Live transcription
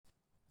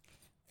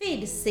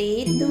फिर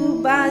से तू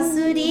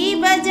बांसुरी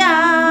बजा,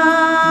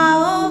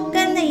 ओ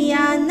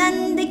कन्हैया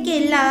नंद के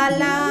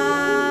लाला।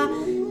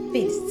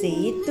 फिर से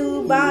तू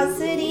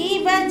बांसुरी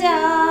बजा,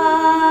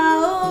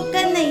 ओ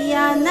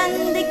कन्हैया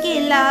नंद के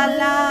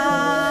लाला।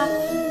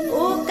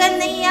 ओ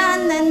कन्हैया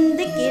नंद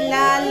के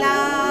लाला।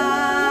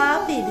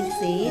 फिर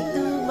से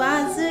तू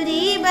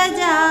बांसुरी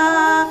बजा,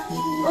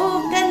 ओ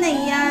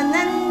कन्हैया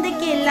नंद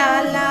के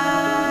लाला।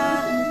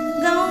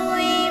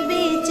 गौए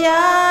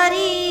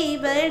बेचारी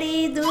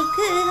बड़ी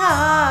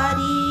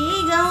दुखहारी,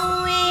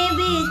 गौए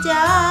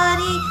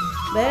बेचारी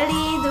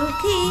बड़ी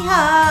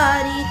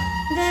दुखिहारी।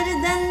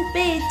 गर्दन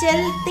पे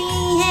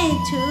चलती हैं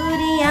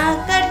छुरियाँ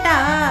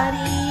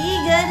कटारी,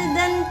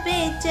 गर्दन पे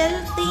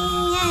चलती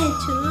हैं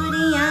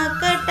छुरियाँ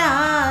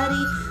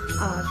कटारी।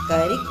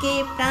 आकर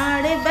के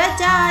प्राण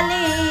बचा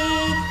ले,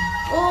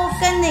 ओ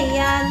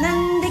कन्हैया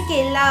नंद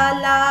के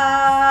लाला।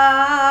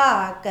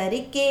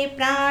 करके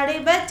प्राण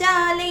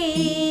बचा ले,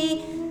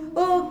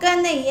 ओ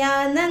कन्हैया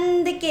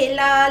नंद के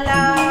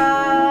लाला।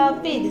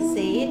 फिर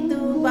से तू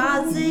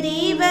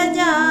बांसुरी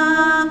बजा,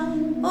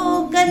 ओ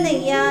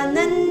कन्हैया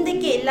नंद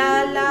के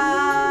लाला।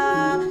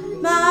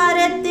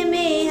 भारत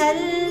में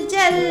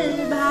हलचल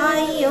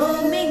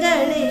भाइयों में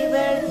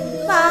गड़बड़,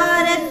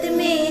 भारत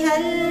में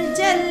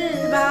हलचल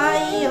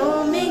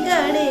भाइयों में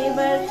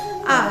गड़बड़।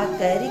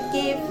 आकर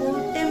के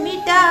फूट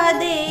मिटा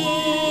दे,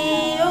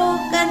 ओ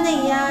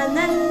कन्हैया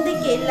नंद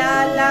के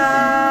लाला।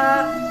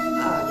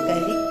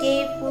 आकर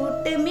के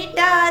फूट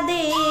मिटा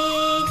दे,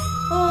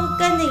 ओ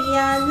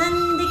कन्हैया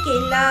नंद के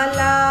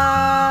लाला।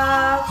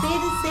 फिर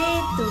से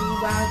तू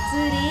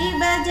बांसुरी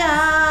बजा,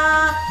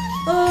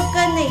 ओ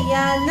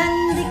कन्हैया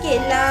नंद के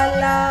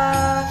लाला।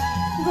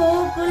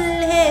 गोकुल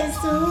है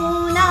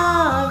सूना,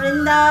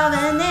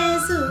 वृंदावन है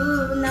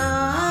सूना,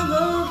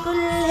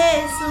 गोकुल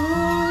है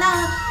सूना,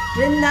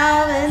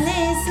 वृंदावन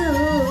है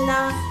सूना।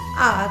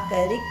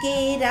 आकर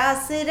के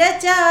रास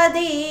रचा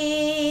दे,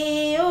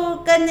 ओ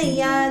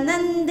कन्हैया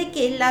नंद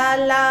के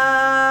लाला।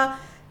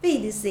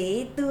 फिर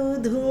से तू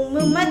धूम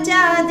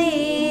मचा दे,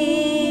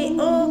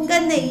 ओ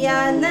कन्हैया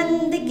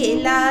नंद के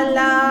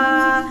लाला।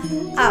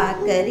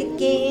 आकर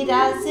के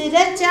रास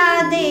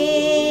रचा दे,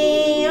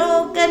 ओ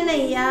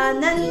कन्हैया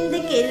नंद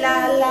के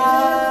लाला।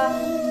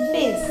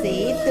 फिर से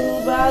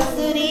तू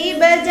बांसुरी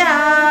बजा,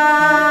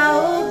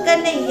 ओ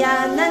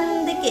कन्हैया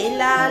नंद के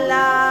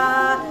लाला।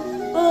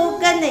 ओ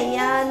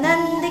कन्हैया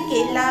नंद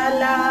के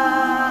लाला,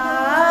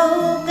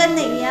 ओ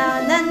कन्हैया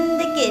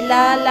नंद के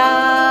लाला।